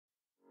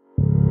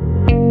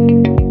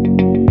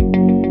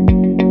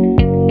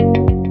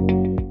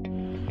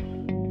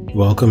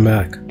Welcome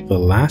back. The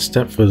last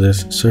step for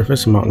this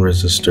surface mount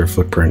resistor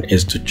footprint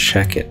is to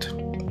check it.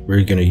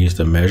 We're going to use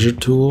the measure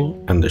tool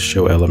and the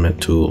show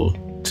element tool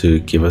to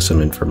give us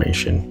some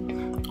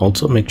information.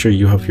 Also, make sure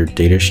you have your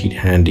datasheet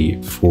handy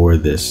for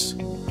this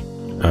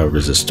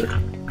resistor.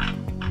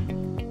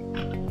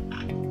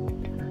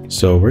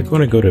 So we're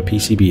going to go to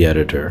PCB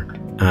Editor,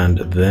 and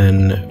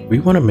then we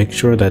want to make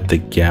sure that the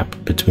gap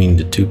between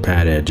the two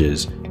pad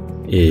edges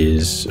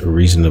is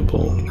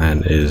reasonable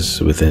and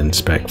is within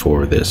spec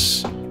for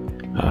this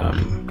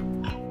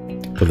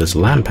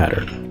LAN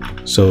pattern.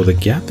 So the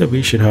gap that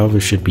we should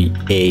have should be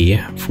A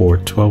for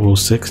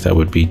 1206. That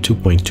would be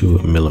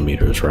 2.2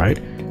 millimeters, right?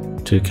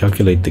 To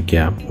calculate the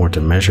gap or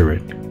to measure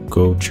it,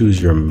 go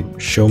choose your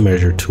show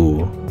measure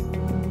tool,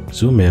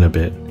 zoom in a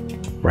bit,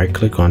 right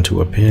click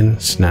onto a pin,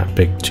 snap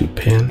pick to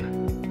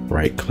pin,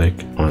 right click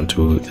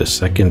onto the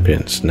second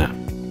pin, snap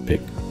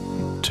pick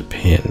to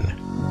pin.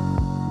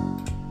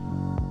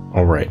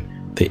 All right,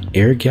 the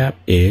air gap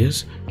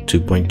is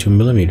 2.2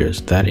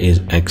 millimeters. That is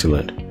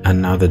excellent. And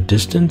now the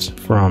distance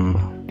from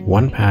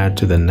one pad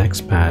to the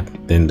next pad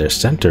in their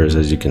centers,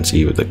 as you can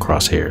see with the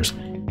crosshairs,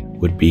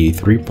 would be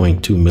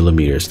 3.2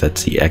 millimeters.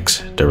 That's the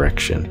X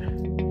direction.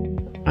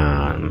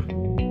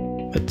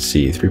 Let's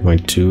see,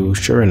 3.2,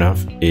 sure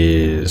enough,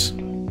 is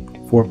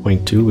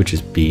 4.2, which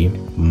is B,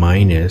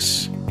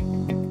 minus,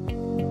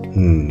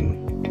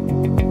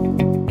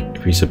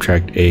 if we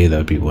subtract A, that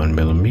would be 1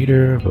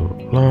 millimeter, blah,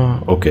 blah,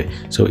 blah. Okay,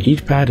 so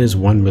each pad is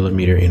 1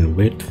 millimeter in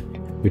width,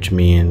 which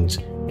means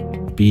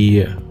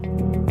B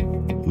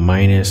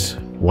minus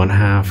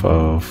 1/2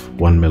 of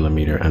 1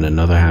 millimeter and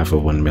another half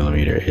of 1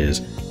 millimeter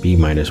is B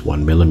minus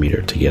 1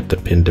 millimeter to get the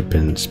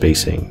pin-to-pin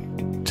spacing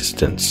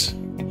distance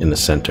in the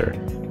center.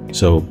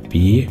 So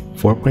B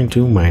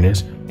 4.2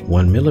 minus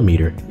 1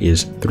 millimeter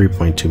is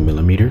 3.2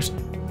 millimeters,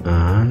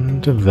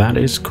 and that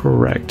is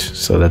correct.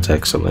 So that's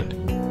excellent.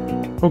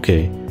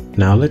 Okay,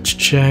 now let's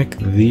check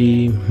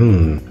the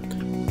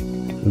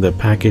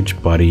package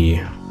body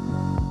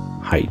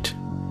height.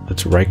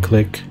 Let's right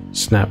click,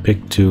 snap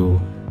pick to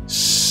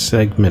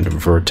segment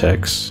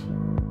vertex.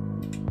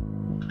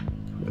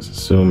 Let's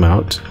zoom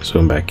out,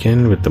 zoom back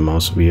in with the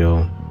mouse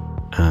wheel,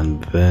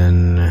 and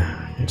then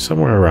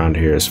somewhere around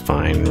here is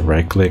fine.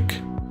 Right click,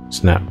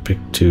 snap pick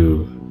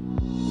to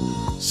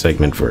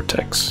segment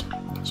vertex.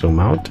 Zoom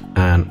out,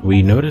 and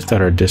we notice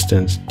that our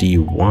distance dy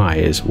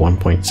is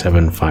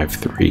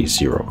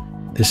 1.7530.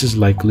 This is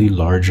likely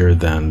larger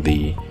than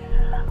the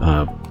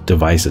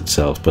device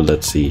itself, but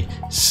let's see.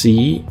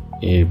 C,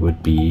 it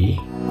would be,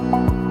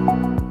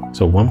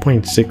 so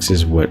 1.6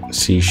 is what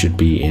C should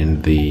be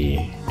in the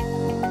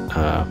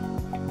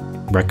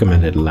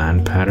recommended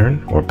LAN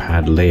pattern or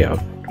pad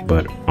layout,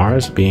 but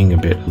ours being a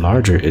bit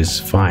larger is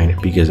fine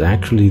because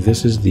actually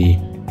this is the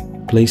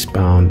place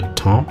bound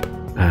top,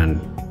 and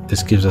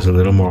this gives us a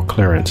little more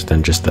clearance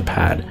than just the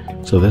pad.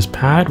 So this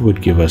pad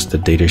would give us the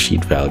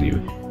datasheet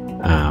value,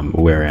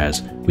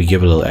 whereas we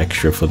give a little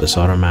extra for the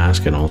solder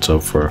mask and also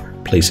for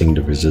placing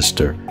the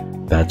resistor.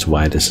 That's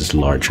why this is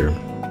larger.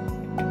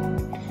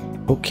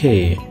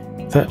 Okay,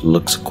 that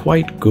looks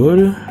quite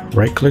good.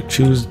 Right click,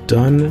 choose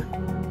done.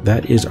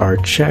 That is our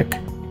check.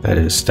 That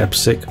is step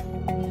 6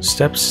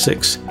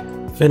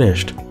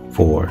 finished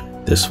for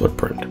this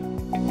footprint.